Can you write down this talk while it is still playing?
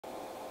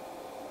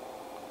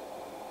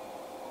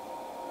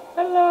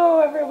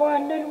Hello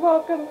everyone and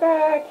welcome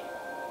back.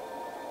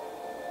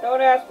 Don't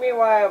ask me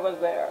why I was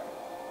there.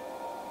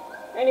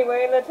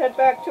 Anyway, let's head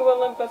back to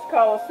Olympus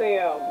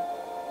Coliseum.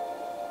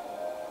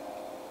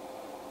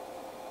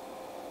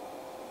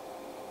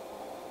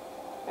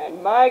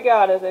 And my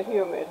god is it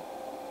humid.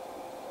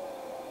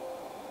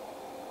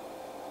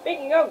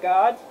 Speaking of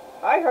gods,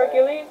 hi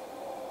Hercules.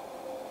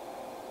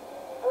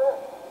 You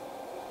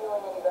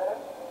feeling any better?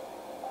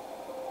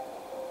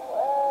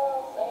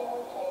 Well, same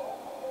routine.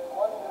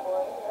 Wonder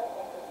Boy here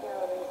thinks his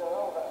hero days are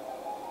over.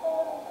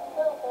 And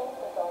Phil thinks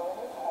it's all in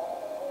his head.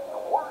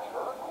 We're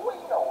sure we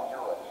know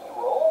you're a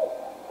hero.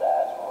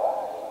 That's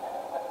right.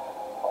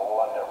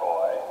 Wonder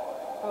Boy.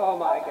 Oh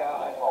my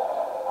god.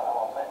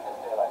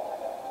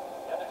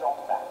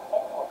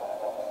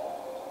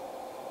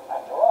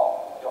 After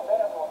all, your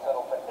fans won't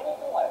settle for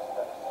anything less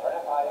than a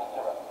certified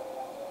hero.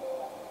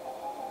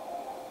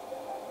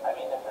 I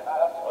mean, if you're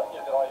not up to it,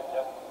 you could always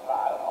just,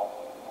 I don't know,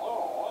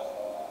 lose.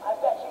 I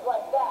bet you'd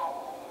like that.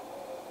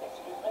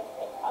 Excuse me?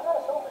 I'm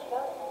not a selfish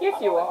guy. Yes,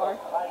 you are.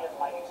 High and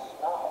mighty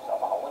snobs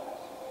up on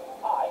Olympus.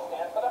 I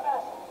stand for the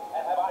masses,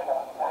 and have I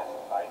got a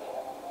massive idea?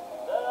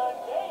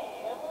 The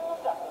games,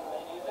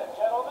 ladies and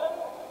gentlemen,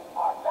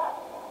 are back.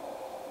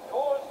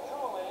 Yours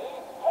truly,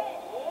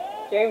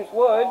 Hades, James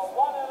Woods. the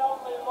one and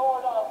only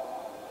Lord of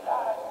the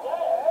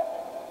Dead,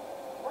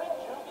 brings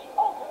you the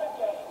ultimate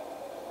game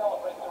to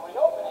celebrate the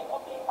reopening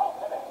of the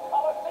Ultimate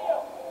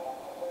Coliseum.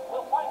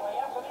 We'll finally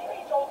answer the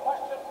age-old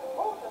question,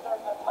 who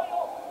deserves the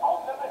title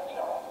Ultimate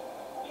Hero?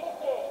 These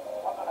games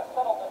are going to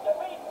settle the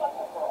debate once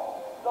and for all.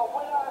 The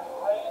winner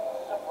reigns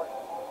supreme.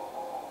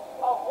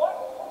 Of what?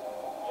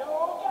 You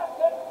guessed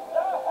it,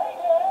 the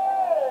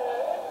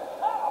Hades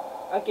Cup!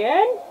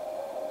 Again?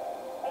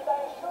 And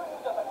I assure you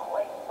that the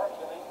great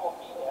Hercules will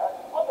be there,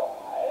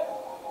 otherwise,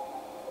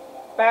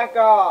 Back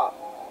off.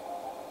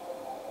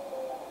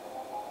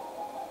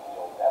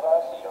 you'll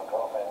never see your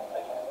girlfriend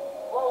again.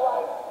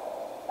 Well,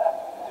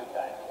 Too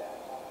kind,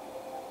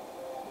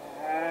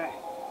 Ken.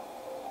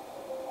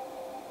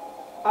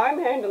 I'm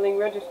handling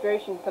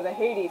registration for the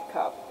Hades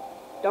Cup.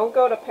 Don't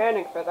go to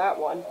panic for that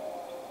one.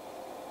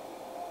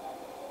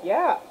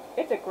 Yeah,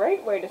 it's a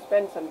great way to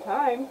spend some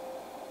time.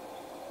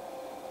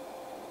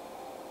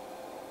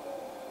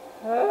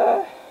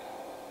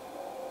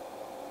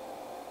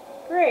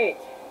 Great.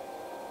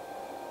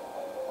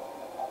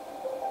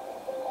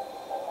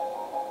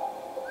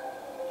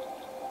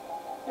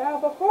 Now,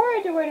 before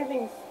I do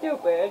anything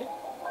stupid,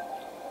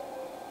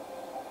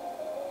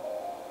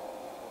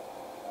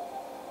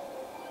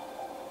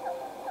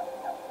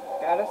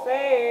 gotta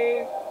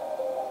save.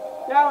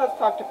 Now let's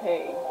talk to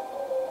Pain.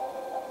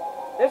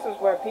 This is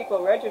where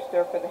people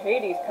register for the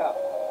Hades Cup.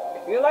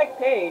 If you like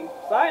Pain,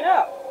 sign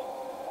up.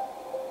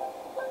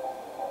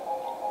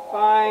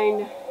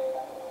 Fine.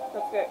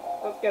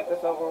 Let's get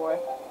this over with.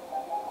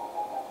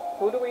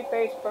 Who do we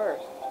face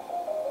first?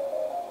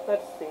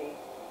 Let's see.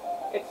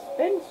 It's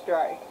Spin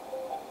Strike.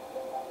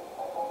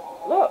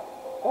 Look,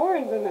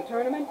 Auron's in the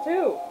tournament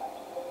too.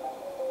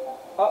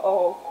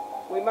 Uh-oh,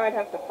 we might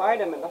have to fight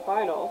him in the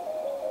finals.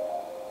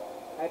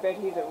 I bet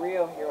he's a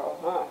real hero,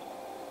 huh?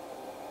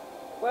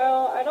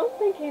 Well, I don't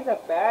think he's a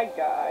bad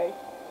guy.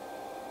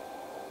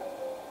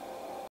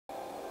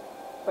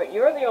 But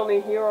you're the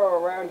only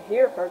hero around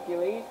here,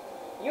 Hercules.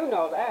 You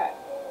know that.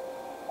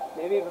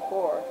 Maybe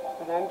before,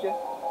 but I'm just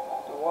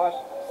a wash.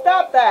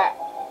 Stop that!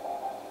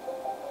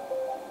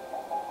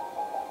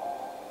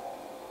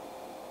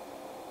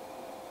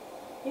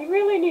 He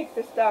really needs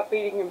to stop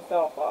beating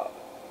himself up.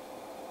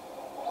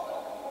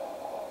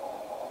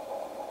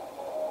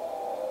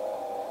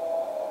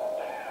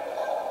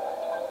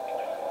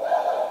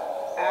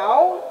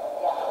 Ow!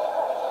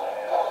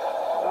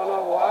 I don't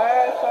know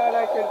why I thought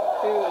I could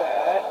do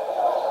that.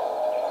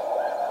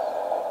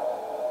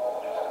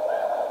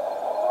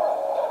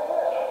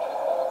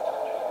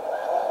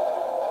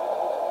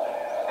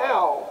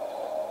 Ow!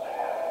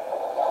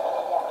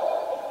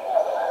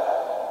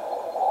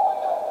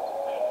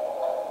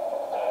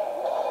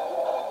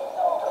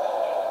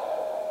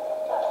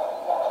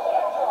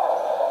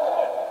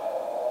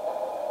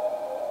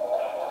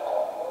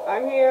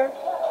 I'm here.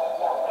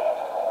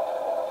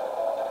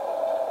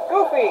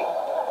 Goofy!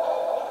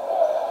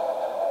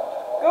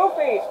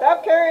 Goofy,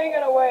 stop carrying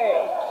it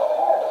away!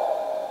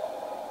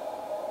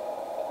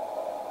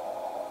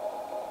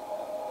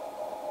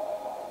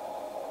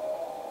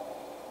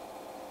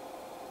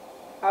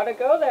 How'd it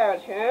go there,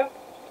 champ?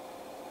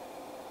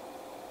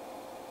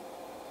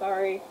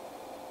 Sorry.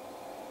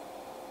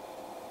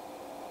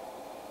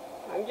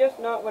 I'm just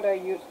not what I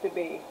used to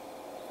be.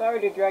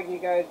 Sorry to drag you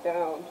guys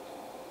down.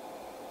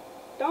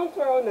 Don't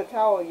throw in the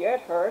towel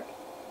yet, Herc.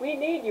 We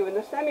need you in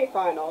the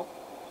semifinals.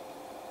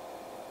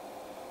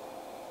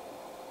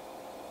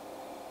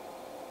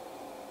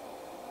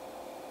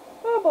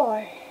 Oh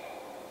boy.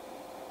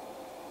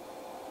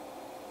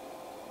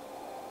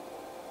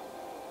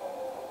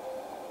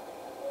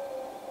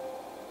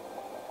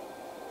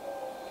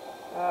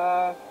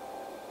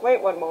 Wait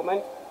one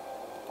moment.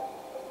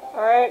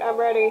 Alright, I'm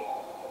ready.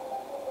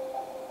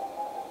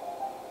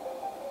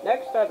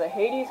 Next are the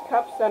Hades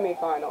Cup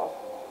semifinals.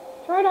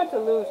 Try not to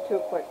lose too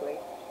quickly.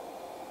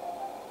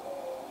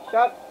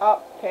 Shut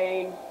up,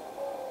 Kane.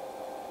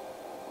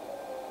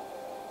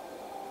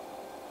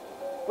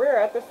 We're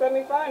at the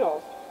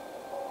semifinals.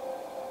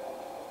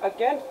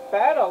 Against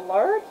Bad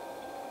Alert?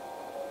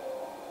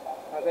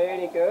 Are they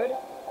any good?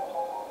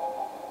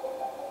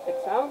 It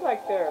sounds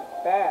like they're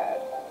bad,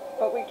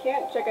 but we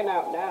can't chicken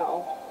out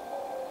now.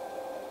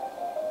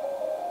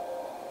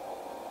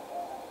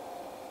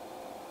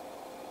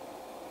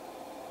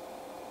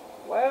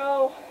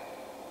 Well,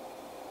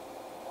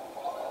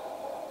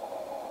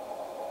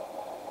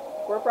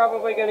 we're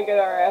probably gonna get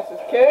our asses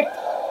kicked.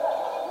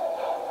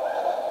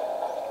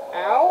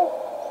 Ow.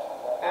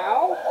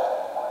 Ow.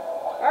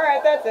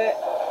 Alright, that's it.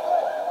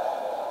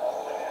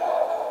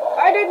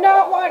 I did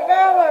not want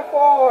Valor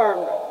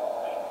formed.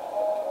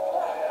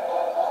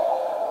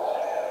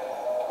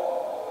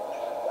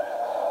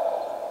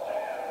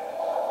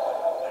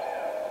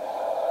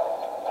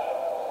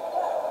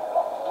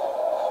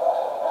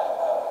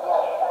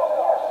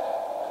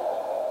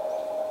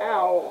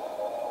 Ow.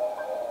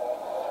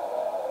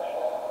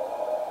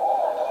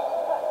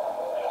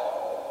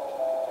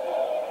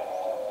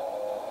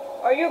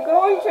 Are you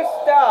going to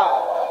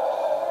stop?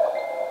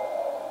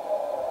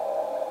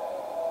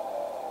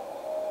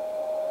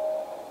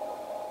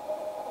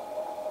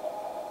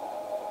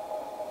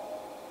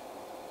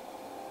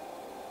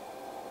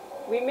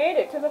 We made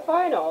it to the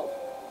finals.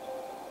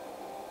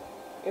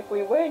 If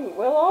we win,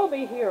 we'll all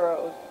be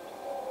heroes.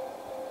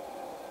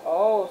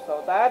 Oh,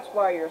 so that's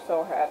why you're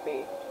so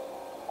happy.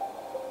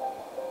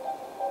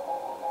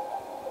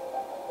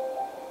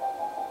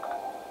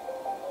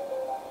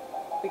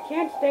 We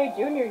can't stay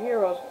junior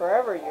heroes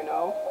forever, you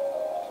know.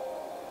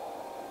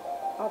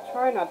 I'll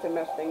try not to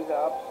mess things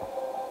up.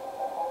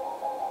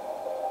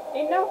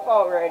 Enough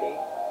already.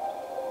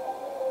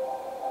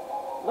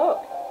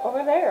 Look,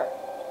 over there.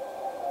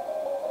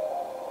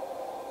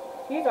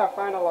 He's our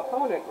final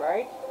opponent,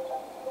 right?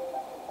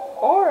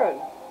 Auron!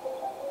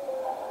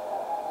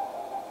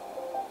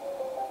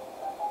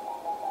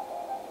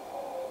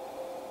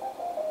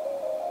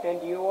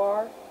 And you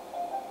are?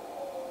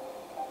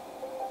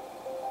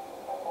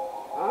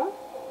 Huh?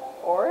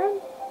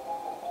 Auron?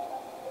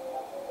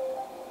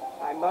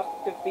 I must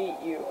defeat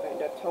you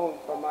and atone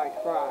for my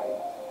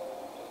crimes.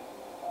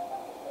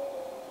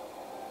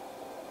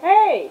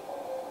 Hey!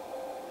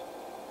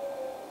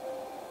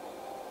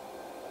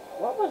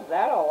 What was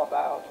that all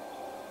about?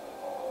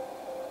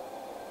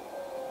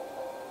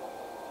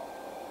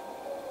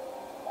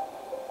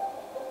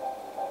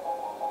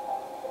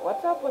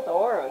 What's up with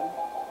Auron?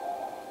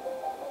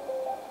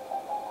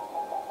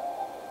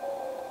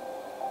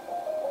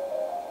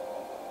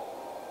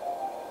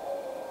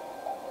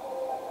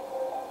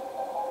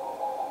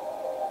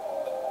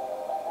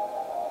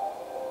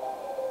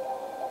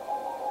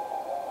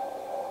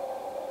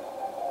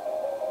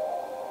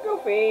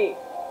 Goofy!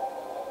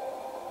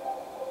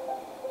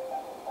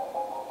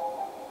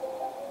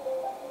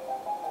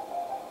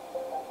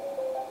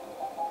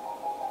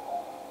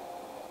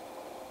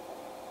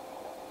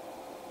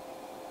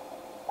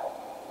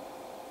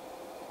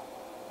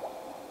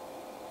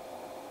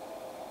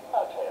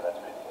 Okay, let's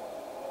begin.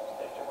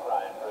 State your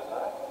crime,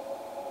 prisoner.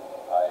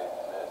 I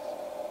exist.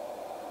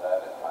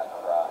 That is my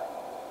crime.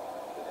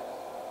 It is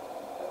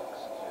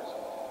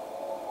inexcusable.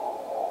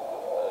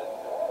 Good,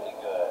 very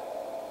good.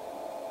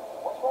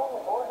 What's wrong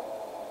with Auron?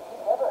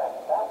 He's never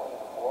acted that way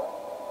before.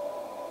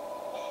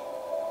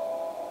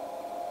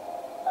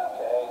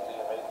 Okay, so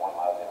you made one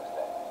lousy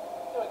mistake.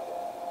 You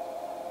exist.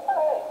 But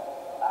hey,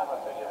 I'm a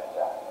forgiving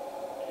guy.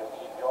 You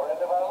keep your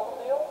end of our little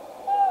deal,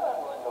 and I'm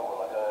willing to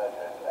overlook a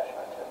transgression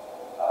or two.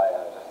 I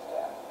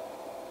understand.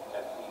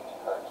 Defeat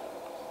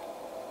Hercules.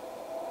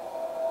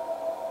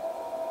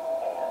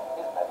 And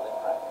his meddling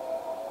friend.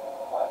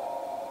 What?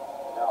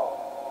 No.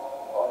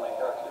 Only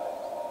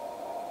Hercules.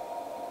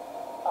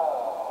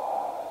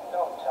 Oh,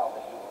 don't tell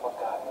me you've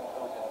forgotten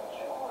who's in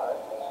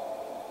charge.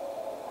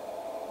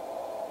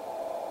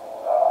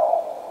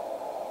 Oh.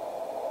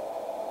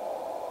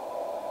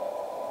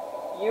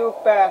 You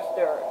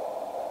bastard!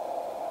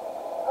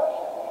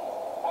 Hercules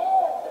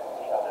and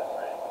the other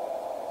three.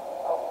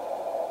 Oh.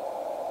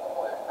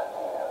 We're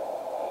clear.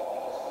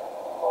 Hades,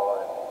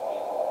 Lord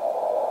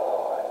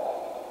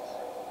Hades.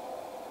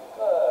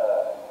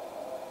 Good.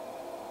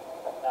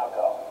 Now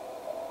go.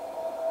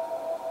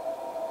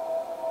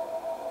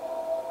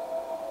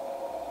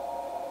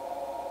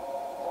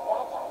 So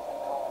that's how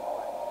things go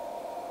forward.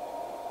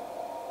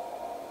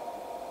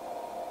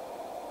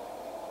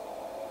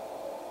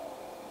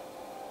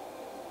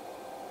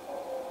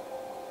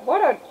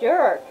 What a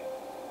jerk!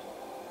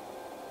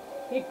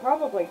 He'd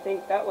probably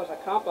think that was a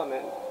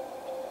compliment.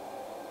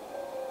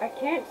 I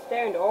can't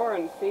stand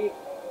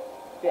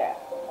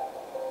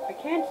I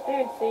can't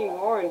stand seeing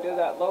Auron do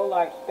that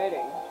low-life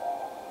spitting.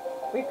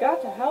 We've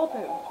got to help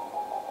him.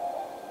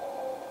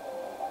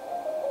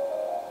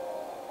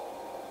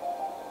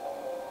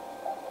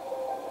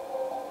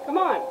 Come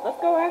on, let's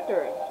go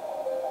after him.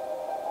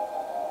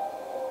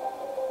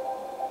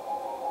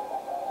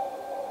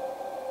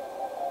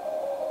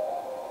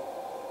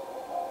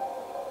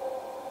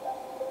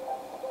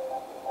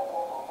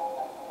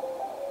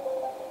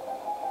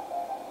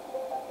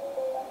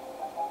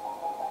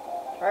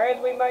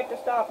 as we might to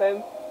stop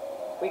him,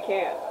 we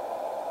can't.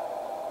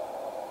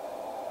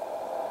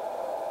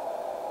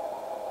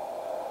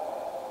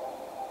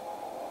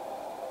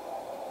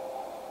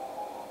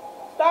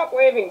 Stop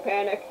waving,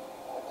 Panic.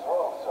 What's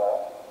wrong,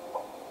 Sora?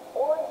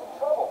 Auron's in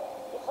trouble.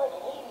 It's like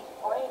Hades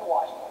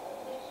brainwashed him.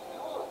 He's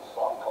using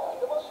some kind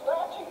of a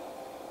statue.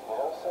 You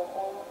know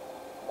something?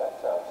 That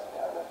sounds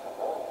kind of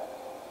familiar.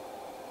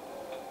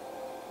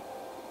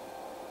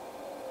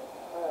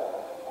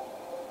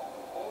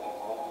 Hades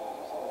may be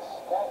using the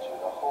statue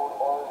to hold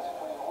Auron's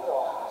free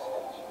will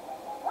hostage.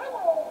 See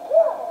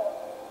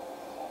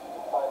if you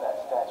can find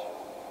that statue.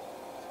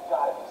 It's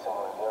gotta be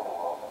somewhere in their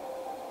world.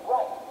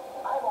 Right.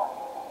 I'm on it.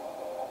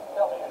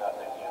 Tell me you're not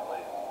thinking of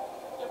leaving.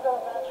 You've got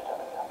a match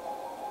coming up.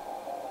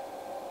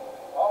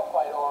 I'll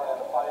fight Auron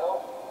in the final.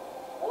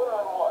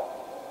 1-on-1.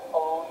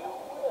 Oh, you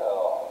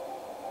will?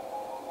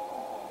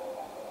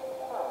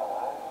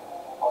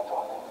 I'll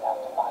draw things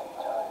out to buy you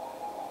time.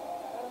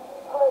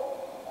 Great.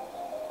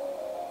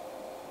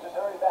 Just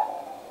hurry back.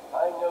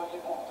 I know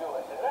you can do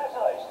it.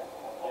 Congratulations.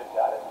 You've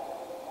got it.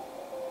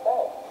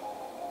 Thanks.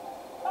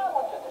 I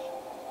want you to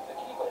shoot the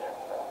Keyblade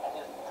and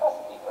his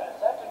trusty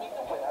friends have to meet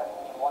the winner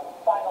in one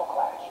final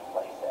clash.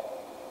 What do you say?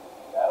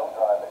 That'll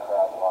drive the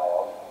crowd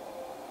wild.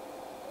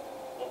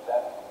 It's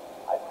better.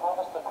 I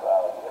promise the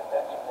crowd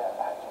that you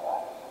never have to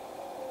rise.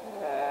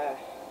 Yeah,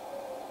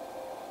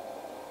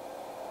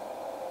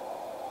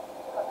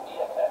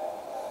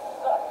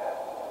 sucker.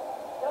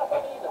 Now for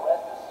me, the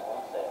rest is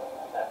smooth sailing.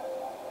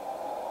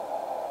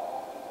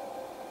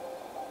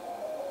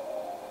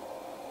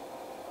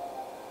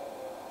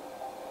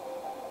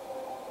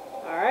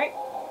 Alright.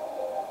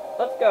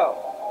 Let's go.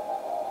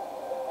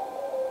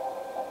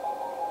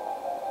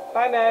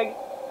 Bye, Meg.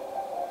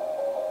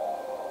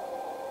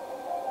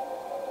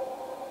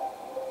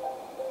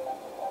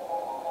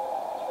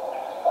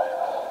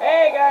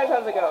 Hey guys,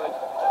 how's it going?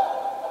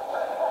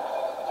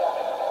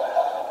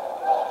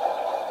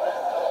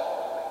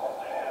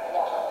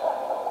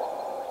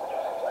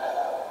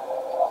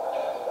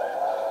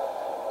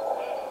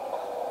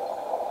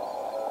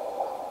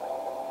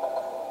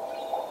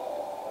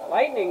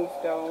 Lightning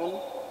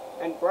Stone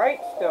and Bright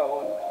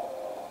Stone.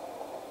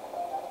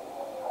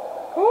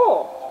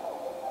 Cool.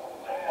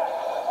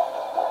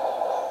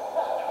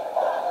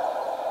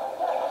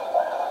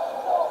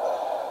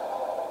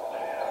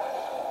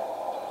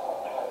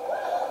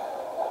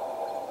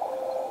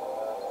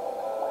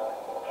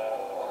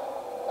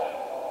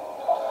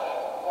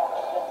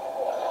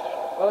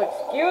 Well,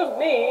 excuse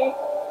me.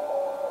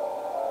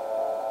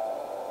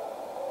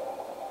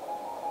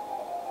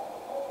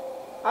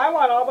 I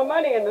want all the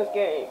money in this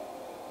game.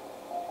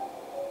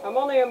 I'm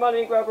only a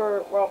money grubber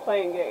while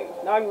playing games,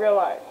 not in real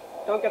life.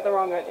 Don't get the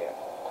wrong idea.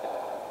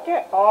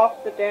 Get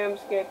off the damn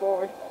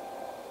skateboard.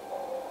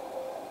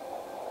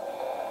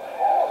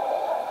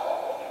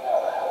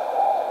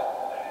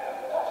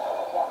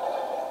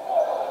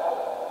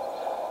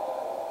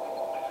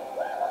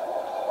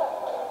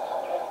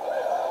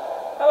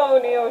 Hello,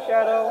 Neo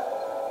Shadow.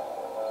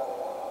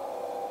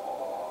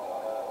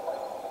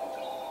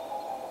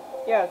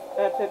 Yes,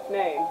 that's its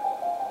name.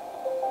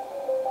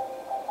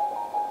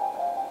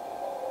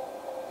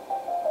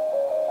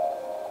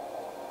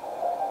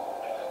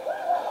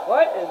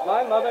 What is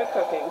my mother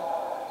cooking?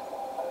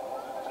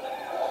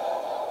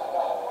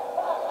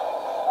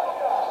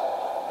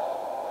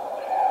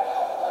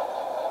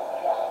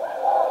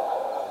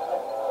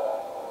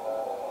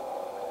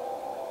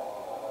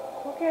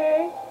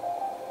 Okay.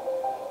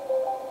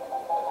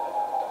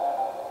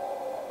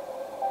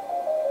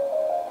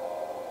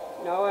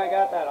 No, I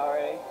got that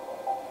already.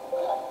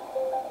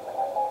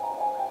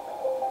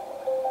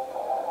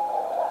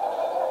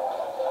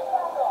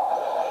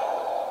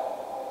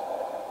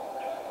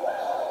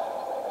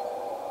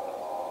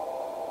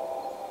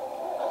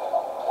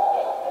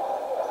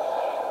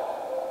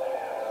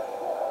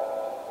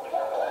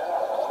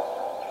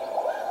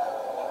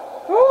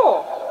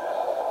 Cool.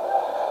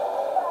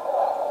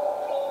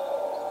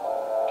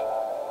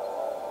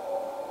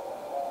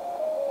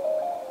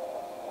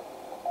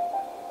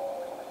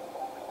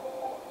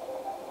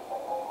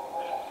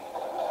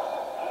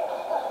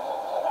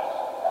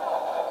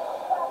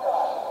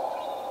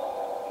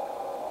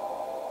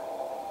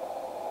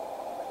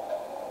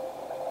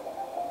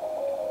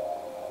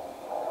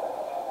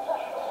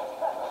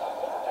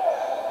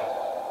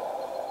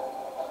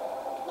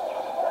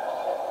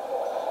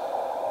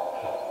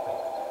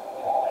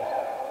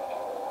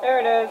 There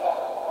it is.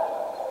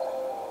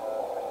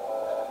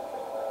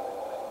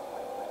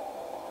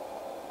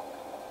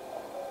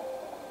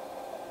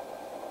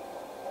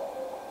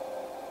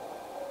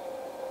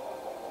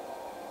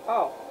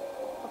 Oh,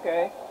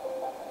 okay.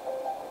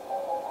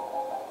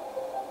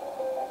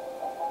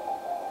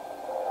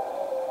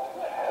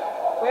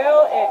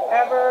 Will it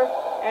ever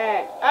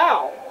end?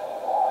 Ow!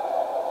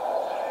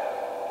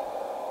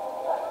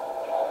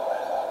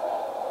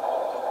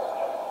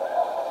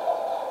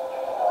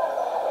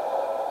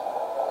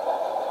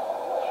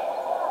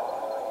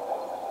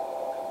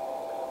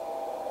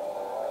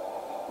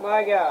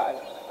 My God.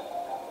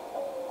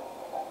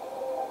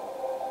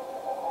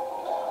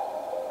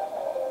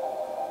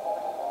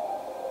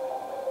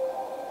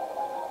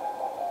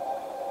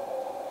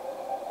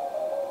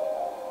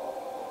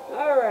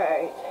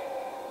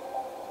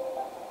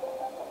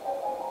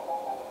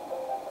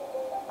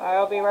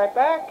 be right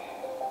back.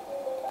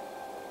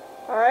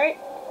 Alright,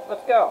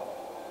 let's go.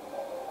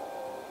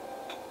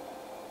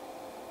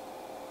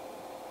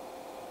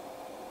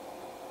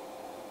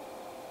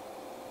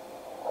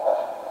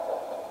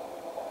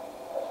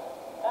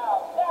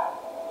 Now that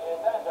is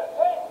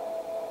entertainment.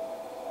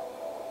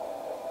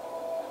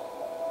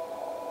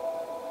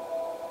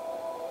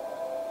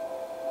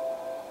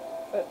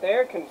 But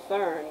they're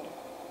concerned.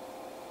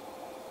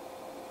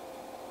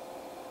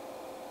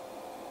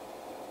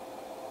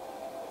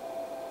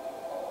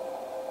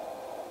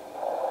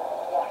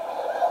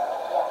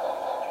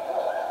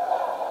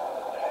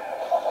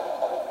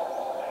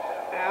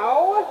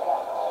 Ow!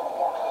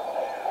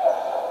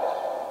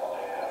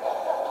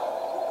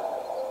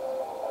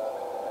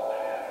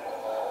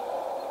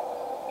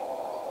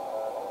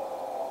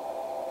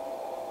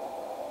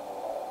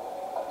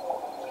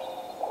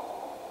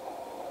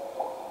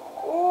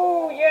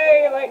 Ooh,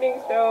 yay,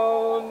 lightning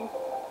stone!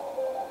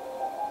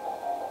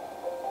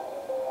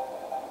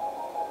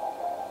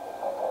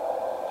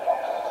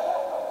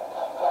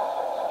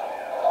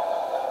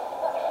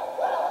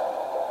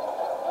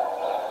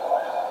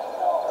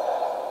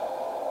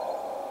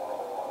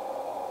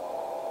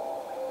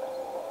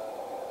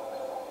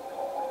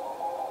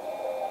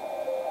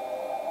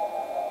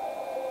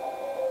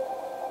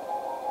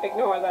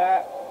 Ignore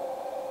that.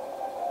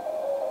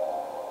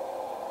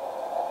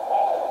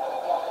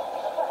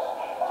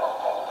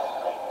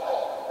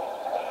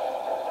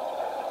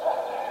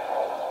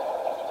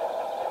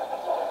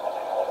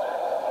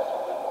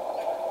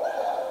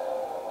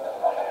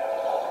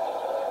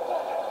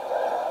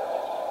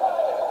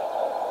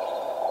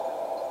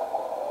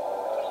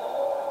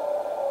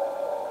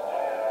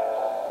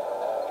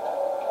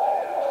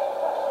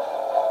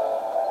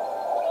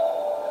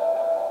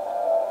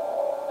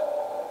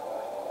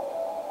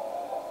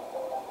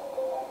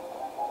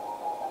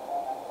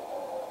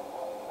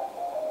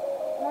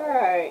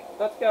 Alright,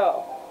 let's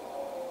go.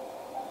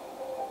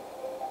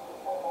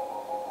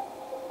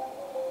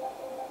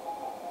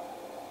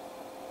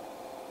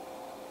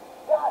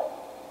 Got it.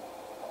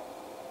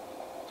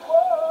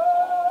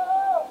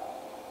 Whoa!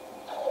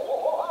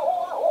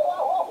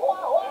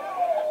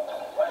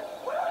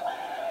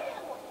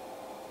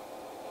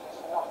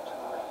 It's not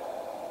too late.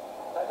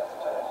 Let us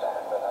turn it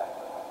back, but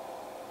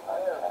I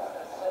have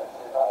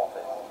senses all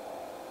this.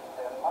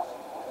 There must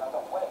be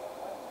another way.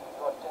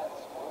 Your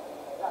deaths will be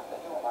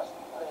nothing. You must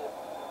live.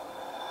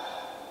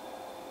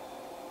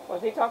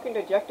 Was he talking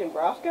to Jack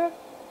Nebraska?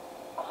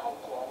 I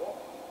get it.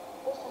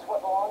 This is what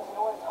belongs in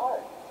Auron's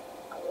heart.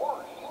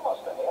 Lord, he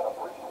must have had a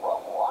pretty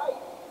rough life.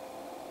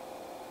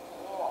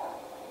 Yeah,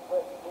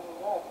 but in the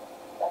end,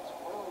 that's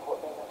really what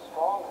made him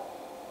stronger.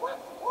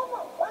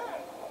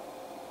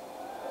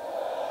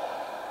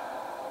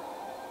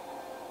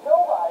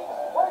 Nobody.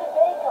 Where did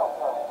they come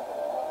from?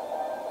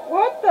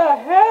 What the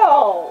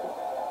hell?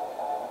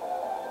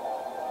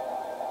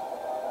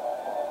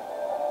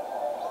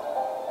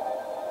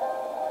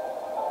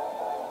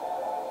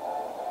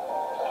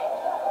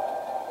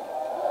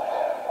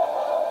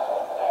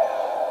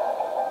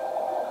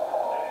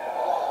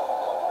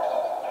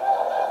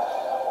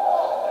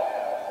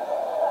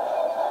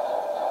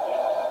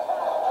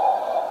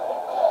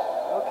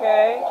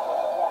 Okay.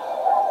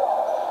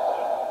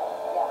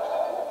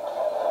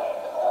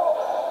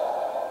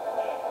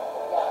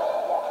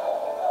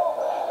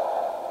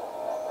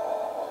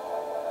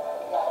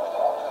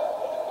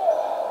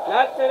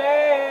 Not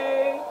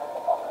today.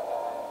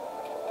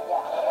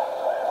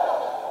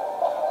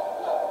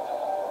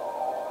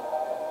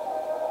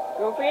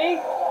 Goofy?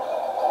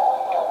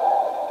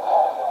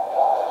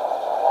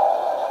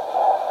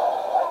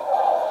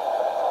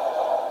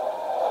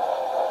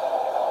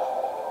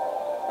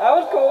 That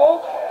was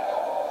cool.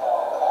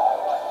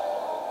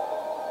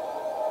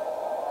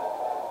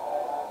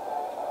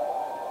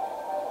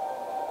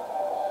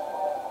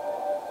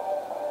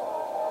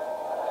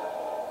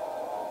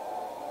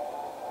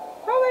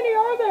 How many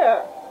are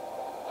there?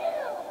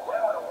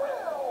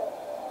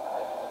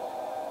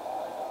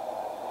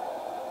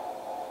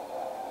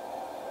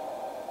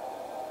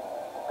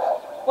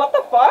 What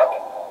the fuck?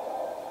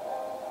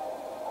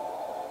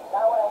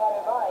 Not what I had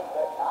in mind,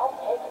 but I'll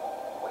take it.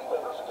 We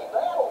better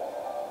skedaddle.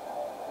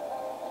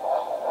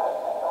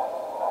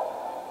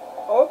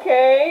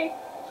 Okay.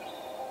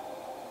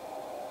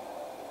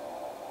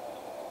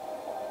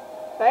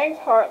 Thanks,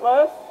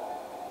 Heartless.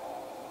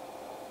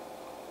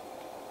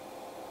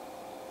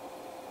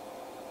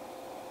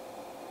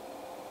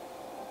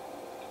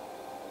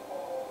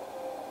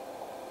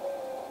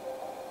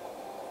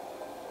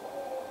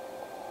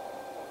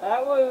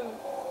 That was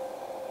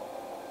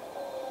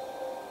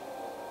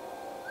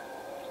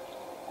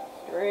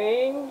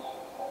strange.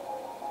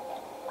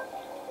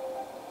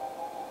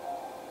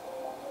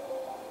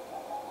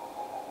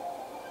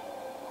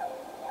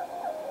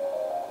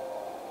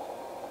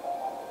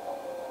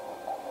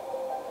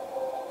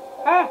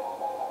 Ah!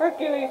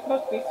 Hercules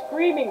must be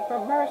screaming for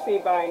mercy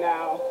by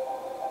now.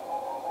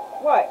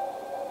 What?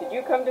 Did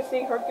you come to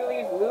see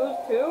Hercules lose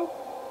too?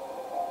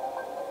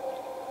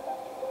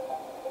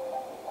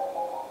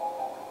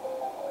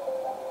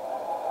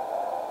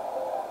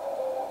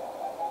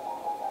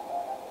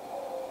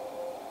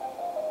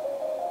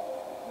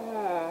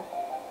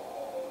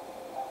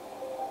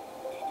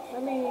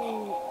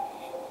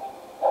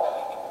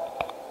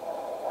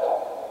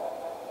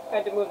 I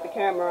had to move the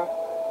camera.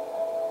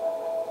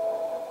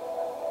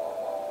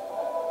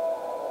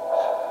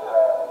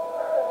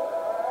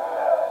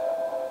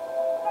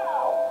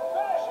 Now,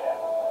 finish it!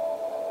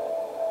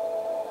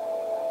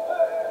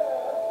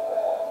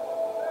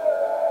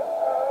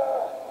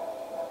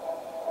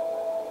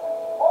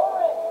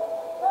 Auron,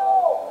 no!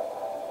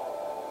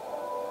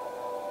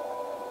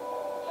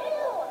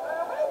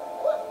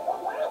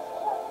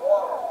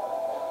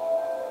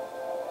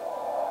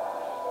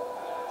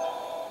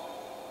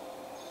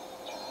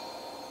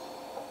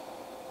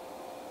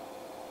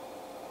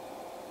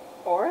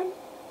 Auron?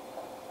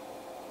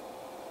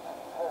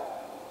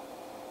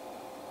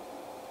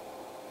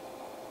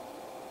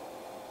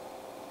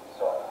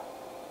 Sora.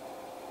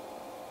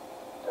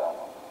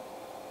 Donald.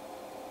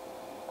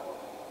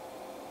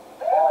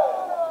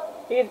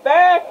 He's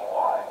back!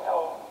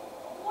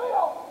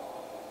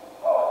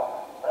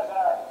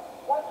 Prisoner,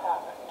 what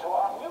happened to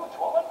our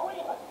mutual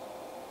agreement?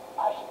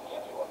 I can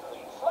give you a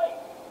clean slate,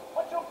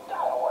 but you've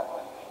got to work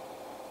with me.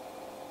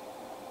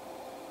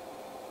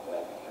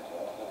 Maybe you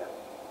didn't hear me.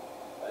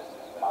 This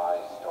is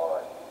my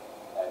story,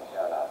 and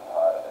you're not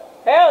part of it.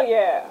 Hell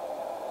yeah!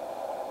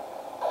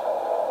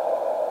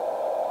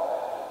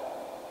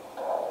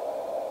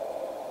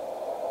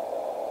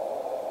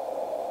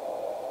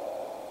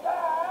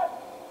 Dad!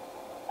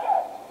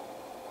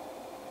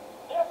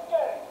 This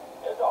game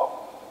is over.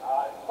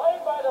 I've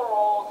played by the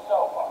rules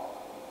so far.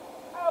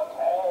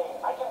 Okay,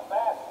 I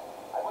confess.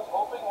 I was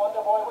hoping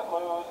Wonder Boy would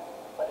lose,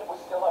 but it was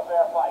still a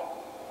fair fight.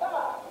 Come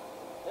on.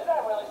 Is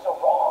that really so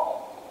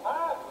wrong?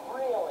 Huh?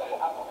 Really?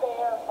 A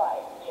fair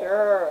fight?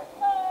 Sure.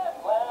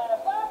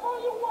 Laugh all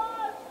you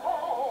want.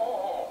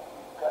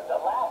 Because the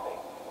laughing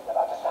is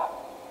about to stop.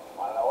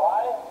 Wanna know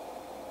why?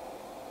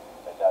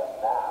 Because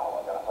now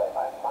we're gonna play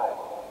by my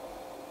rules.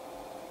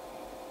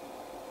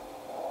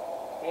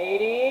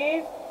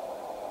 Hades?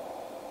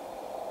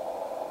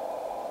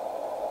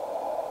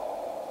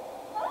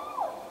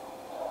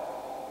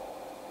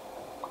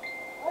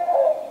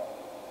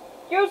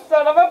 You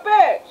son of a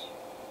bitch!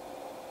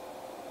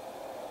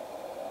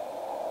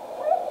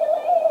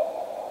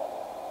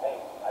 Hey,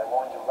 I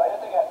warned you right at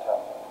the get-go.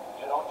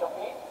 You don't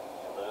compete,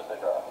 you lose the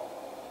girl.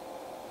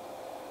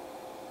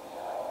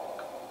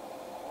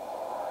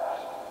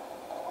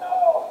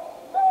 No!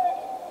 Meg!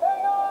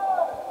 Hang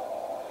on!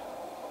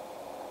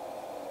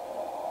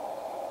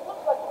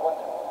 Looks like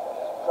Wonder Woman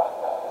just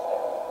dropped down the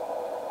stairs.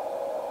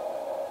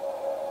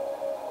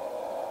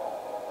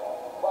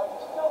 Well, you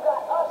still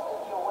got us to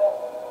deal with.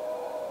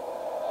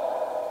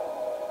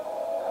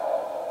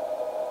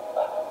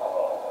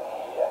 Oh,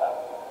 yeah.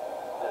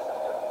 This is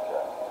gonna be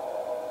good.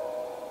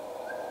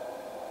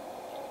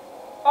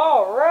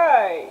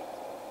 Alright!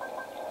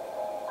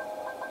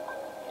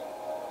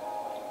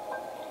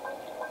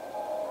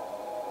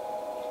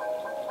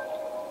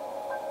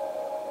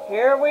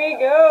 Here we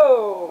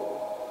go!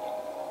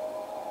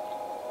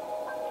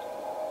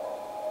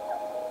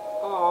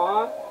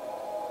 Aww.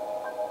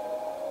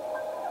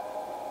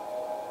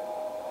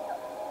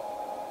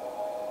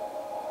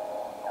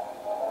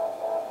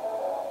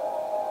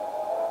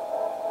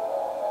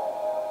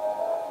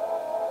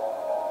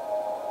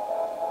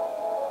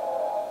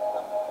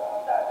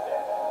 That's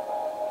it.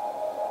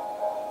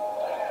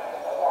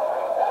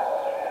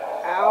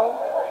 Ow.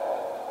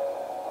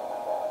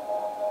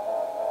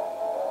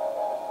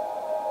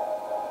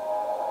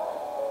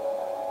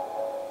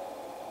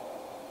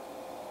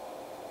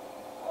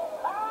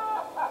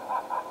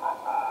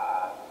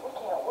 We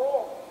can't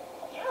win.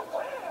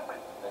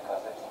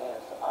 Because it's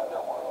his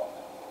underworld.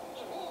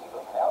 Gee,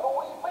 look how the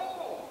way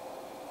baby.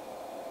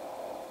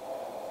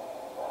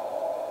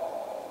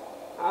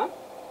 Huh?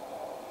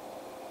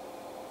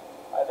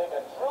 I think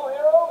a true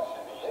hero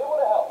should be able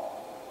to help.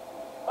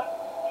 But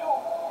you...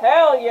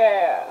 Hell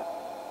yeah!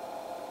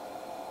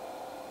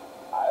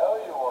 I owe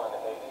you one,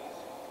 Hades.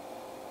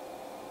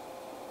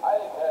 I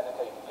didn't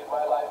hesitate to give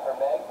my life for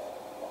Meg.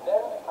 And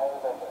then I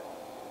remembered.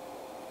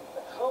 A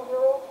true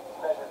hero is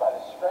measured by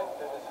the strength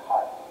of his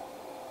heart.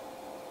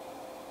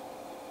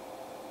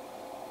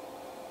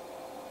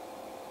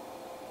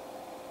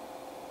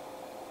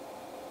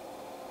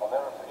 I'll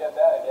never forget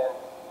that again.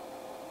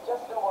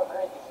 Just do more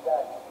crazy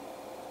stunts.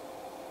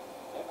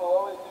 People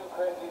always do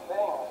crazy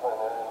things when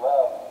they're in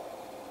love.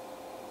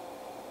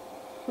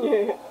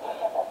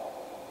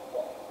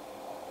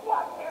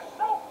 What is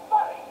so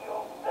funny, you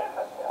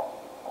imbecile?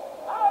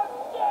 How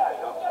dare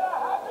you get a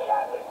happy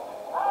ending?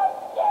 How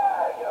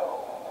dare you?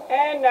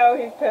 And now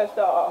he's pissed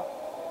off.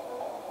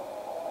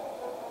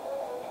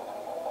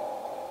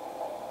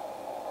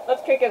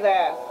 Let's kick his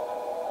ass.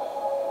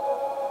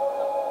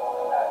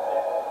 That's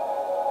it.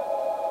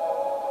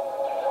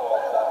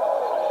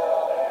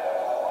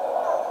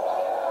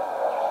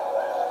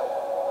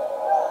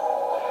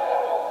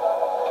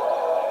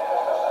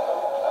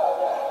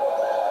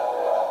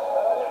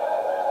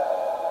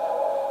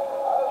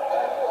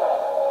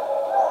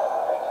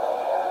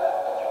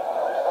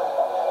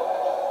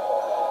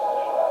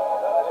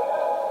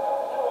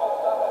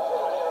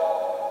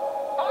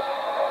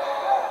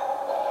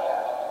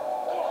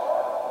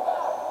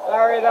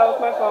 Sorry, that was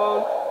my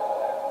phone.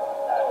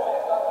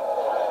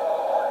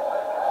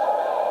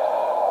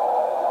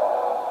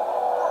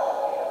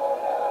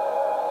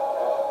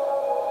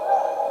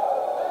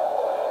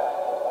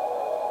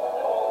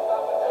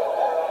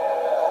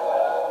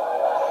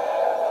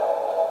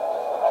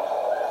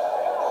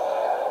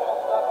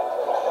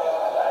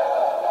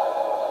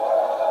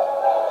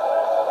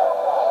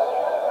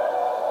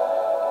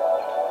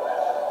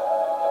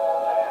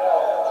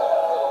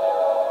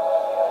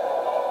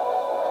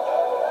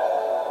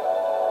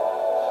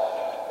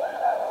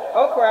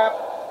 crap.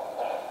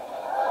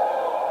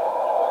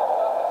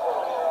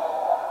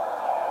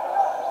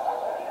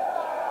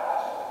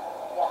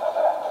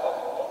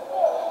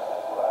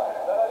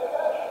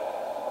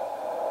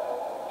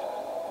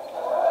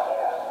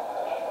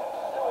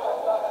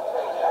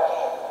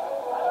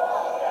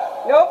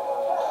 Nope.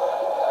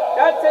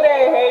 Not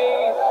today,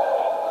 Hades.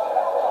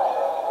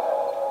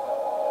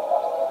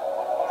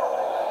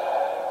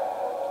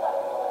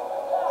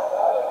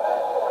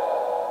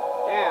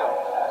 Down.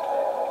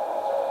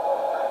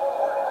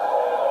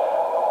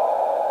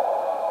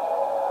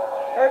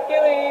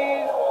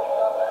 Hercules.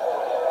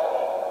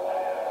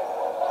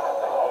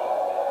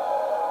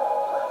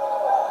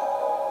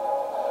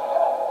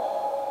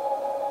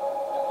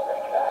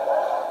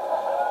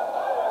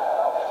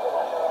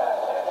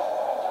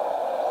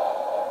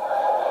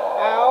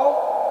 Ow.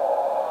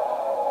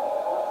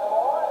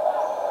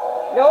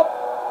 Nope.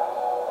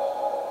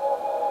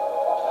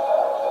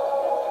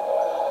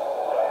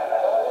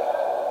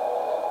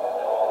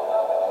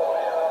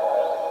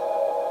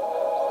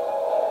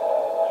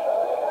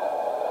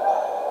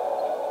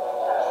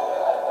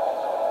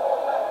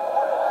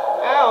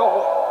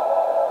 Ow.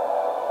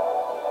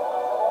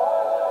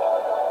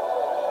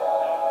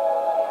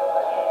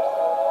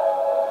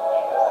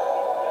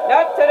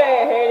 Not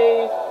today,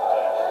 Hades.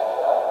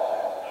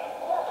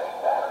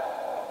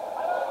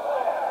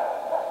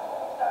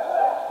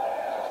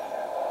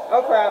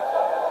 Oh crap.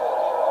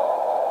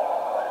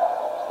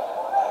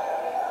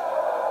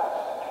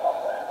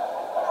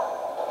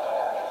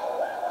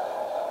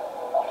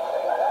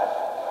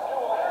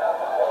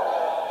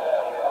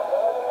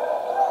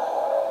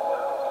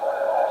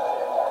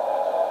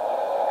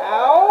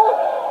 Ow.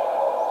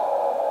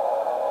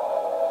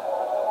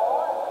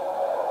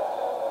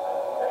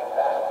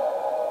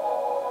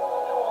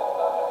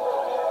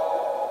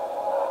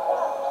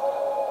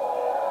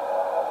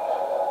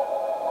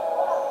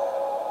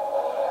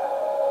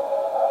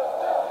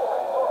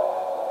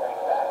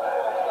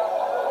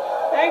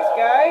 Thanks,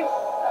 guys.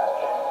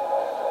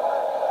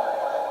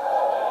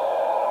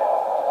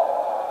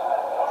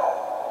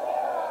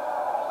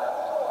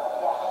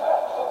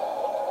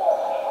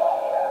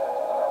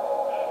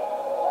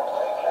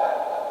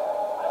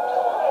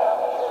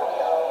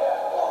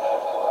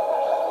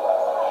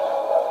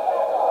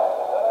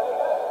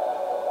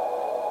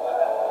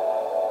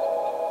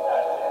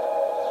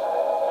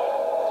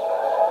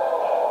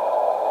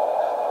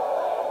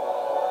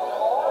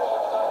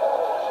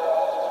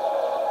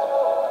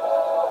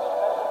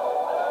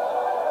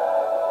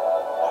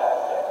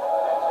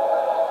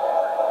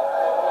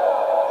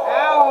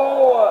 Ow.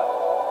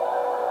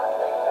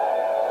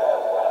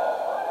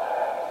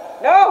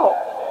 No.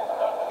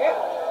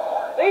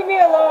 Leave me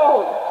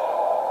alone.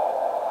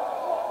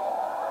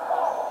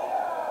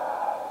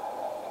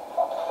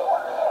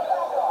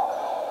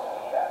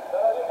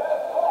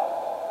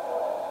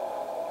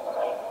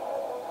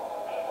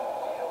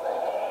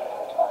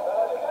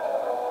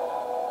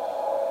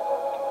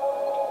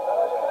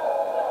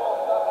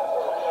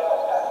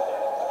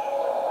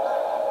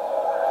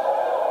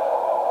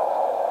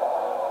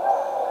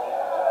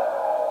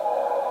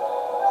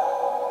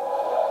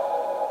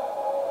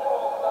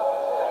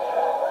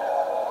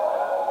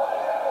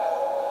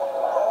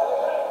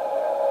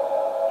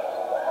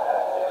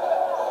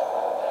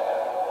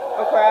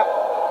 Oh crap.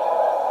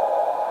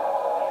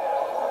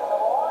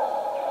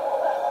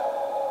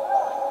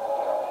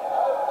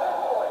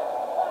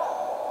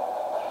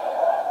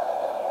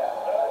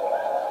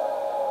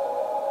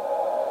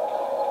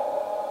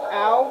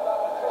 Ow.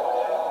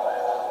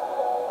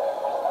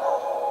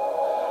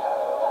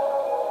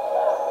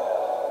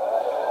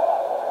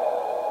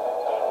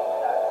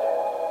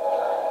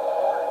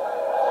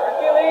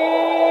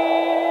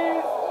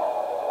 Hercules.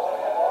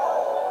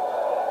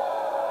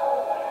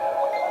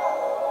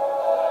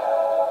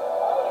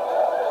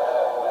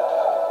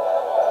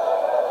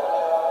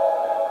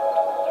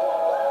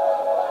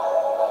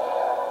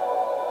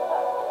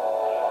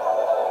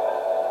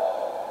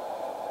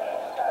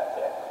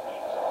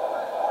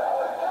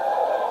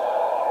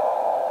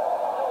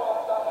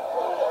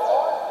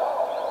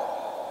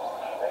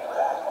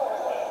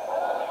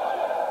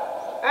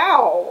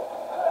 Ow.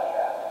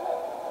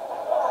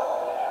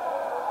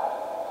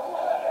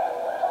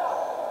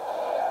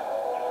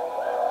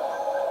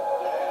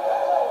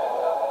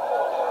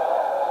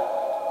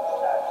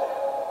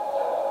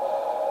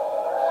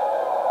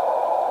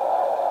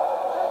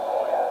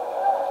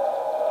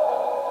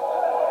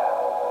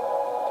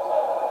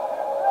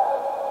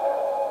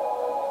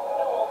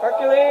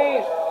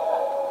 Hercules.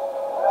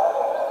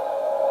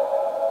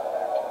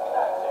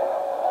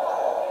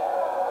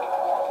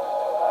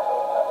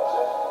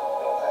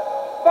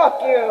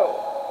 Fuck you.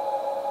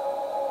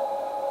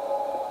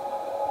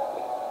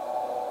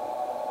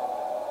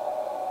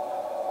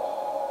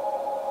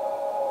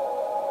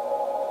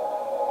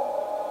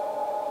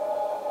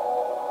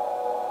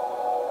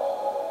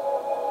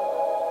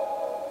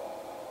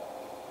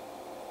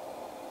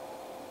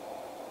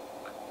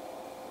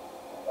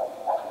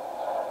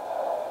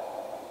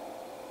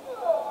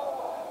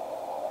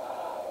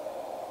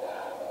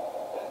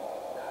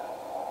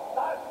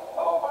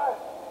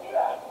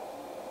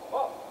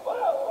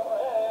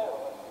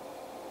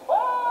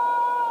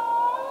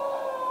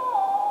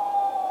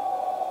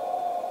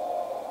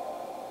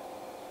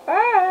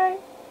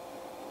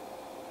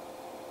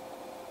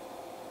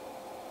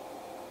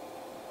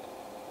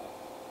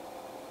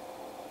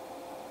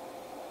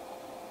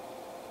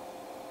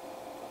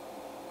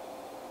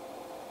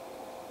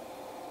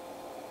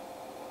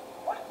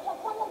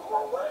 I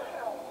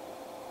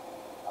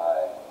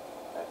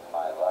spent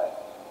my life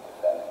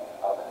defending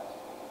others,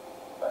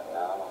 but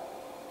now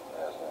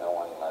there's no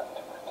one left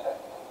to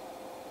protect.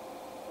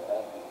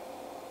 Maybe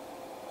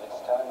it's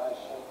time I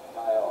shape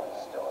my own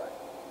story.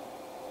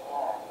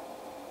 Yeah,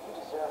 you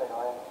deserve it,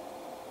 Auron.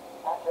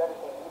 After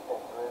everything you've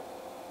been through.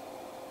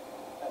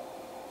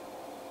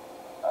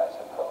 I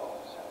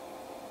suppose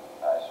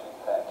I should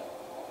thank you.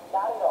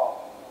 Not at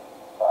all.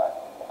 But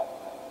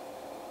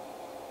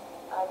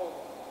I mean,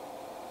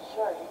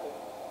 sure, you could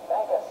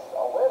thank us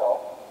a little.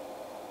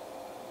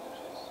 you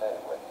should say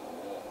what you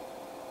mean.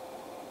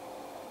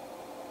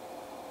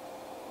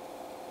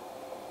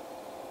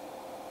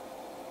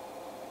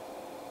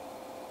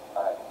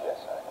 I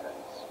guess I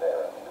couldn't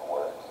spare a few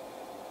words.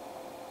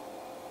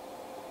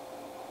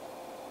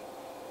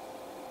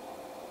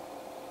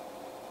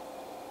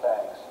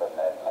 Thanks for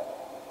meddling.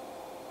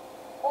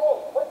 Hey,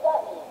 what's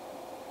that mean?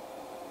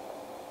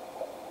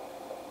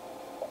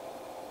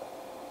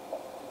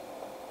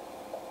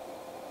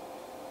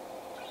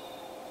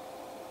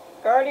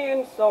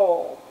 Guardian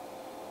Soul.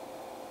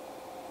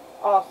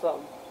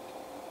 Awesome.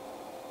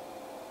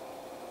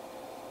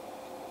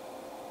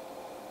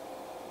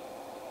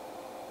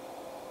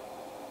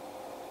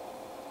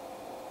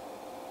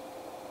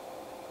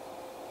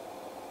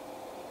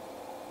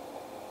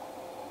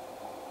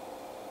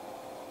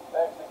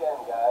 Thanks again,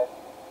 guys.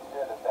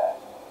 You're the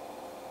best.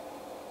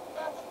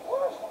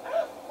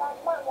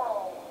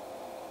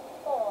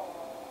 Oh,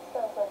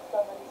 sounds like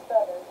somebody's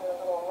feathers are a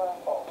little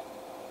ruffled.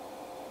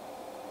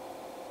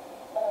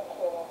 I'm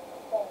kidding.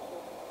 Thank you,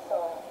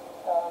 Sora,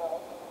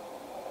 Donald,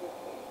 and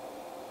Goofy.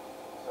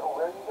 So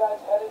where are you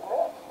guys headed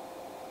next?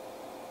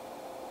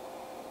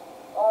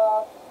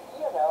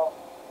 You know,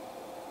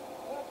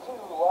 you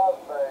two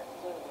lovebirds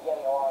seem to be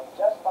getting along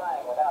just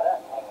fine without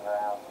us hanging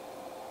around.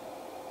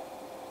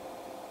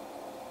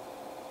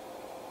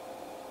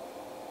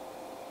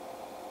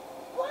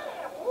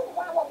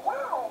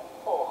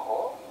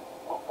 Uh-huh.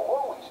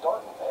 Before we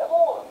start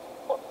meddling?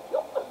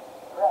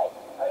 Right.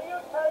 Are you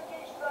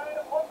turkeys trying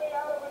to put me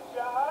out of a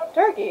job?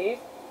 Turkeys?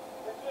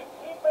 If you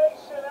keep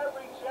acing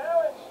every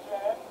challenge,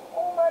 Jen,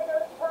 who am I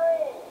gonna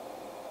train?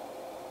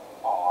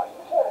 Aw,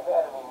 you can't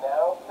abandon me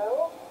now,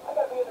 Phil. I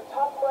gotta be at the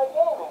top of my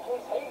game in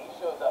case Hades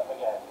shows up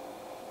again.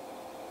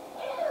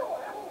 Yeah.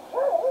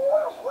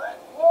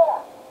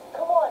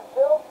 Come on,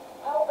 Phil.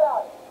 How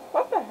about it?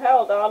 What the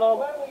hell, Donald?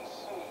 Let me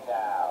see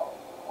now.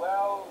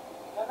 Well,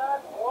 you're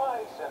not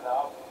wise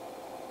enough.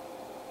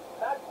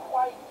 Not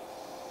quite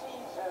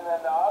seasoned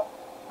enough.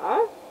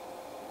 Huh?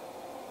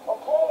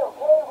 Okay,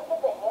 we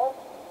get the hint.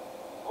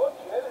 Look,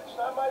 kid, it's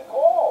not my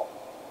call.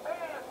 Dang.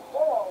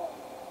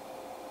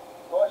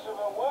 Because if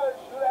it was,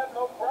 you'd have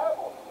no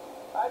problem.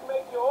 I'd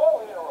make you all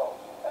heroes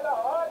in a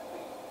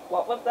heartbeat.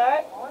 What was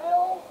that?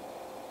 Really?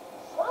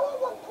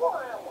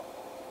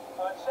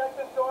 On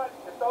second thought,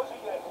 if those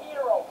are your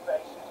hero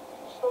faces,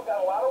 you still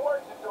got a lot of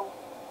work to do.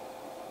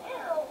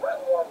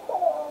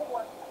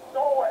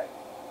 Go away.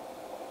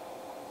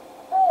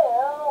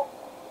 Phil.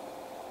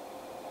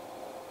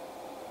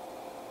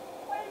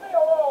 Leave me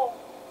alone.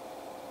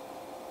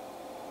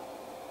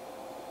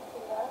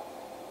 See that?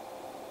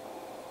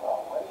 Oh,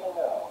 what do you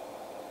know?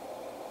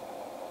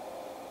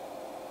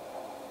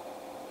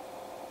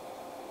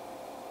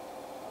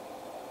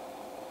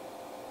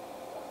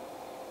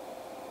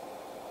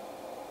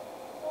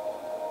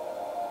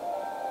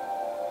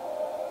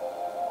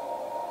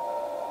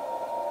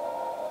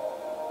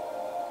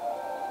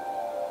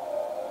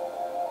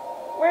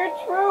 We're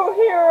true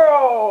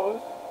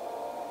heroes!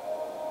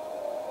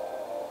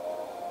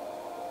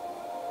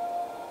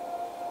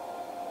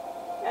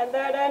 And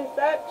that ends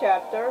that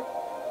chapter.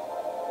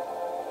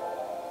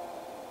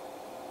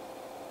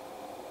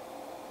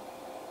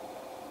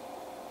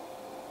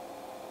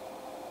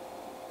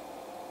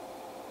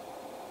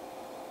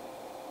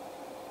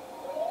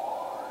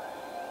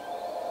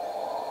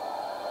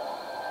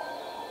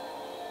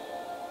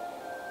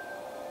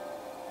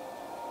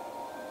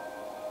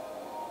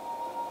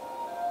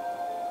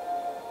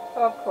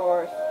 Of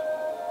course.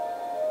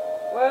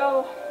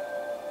 Well,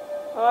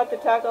 I'll have to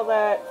tackle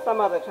that some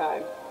other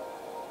time.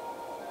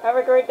 Have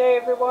a great day,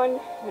 everyone,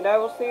 and I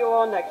will see you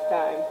all next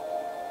time.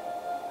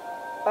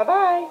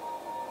 Bye-bye!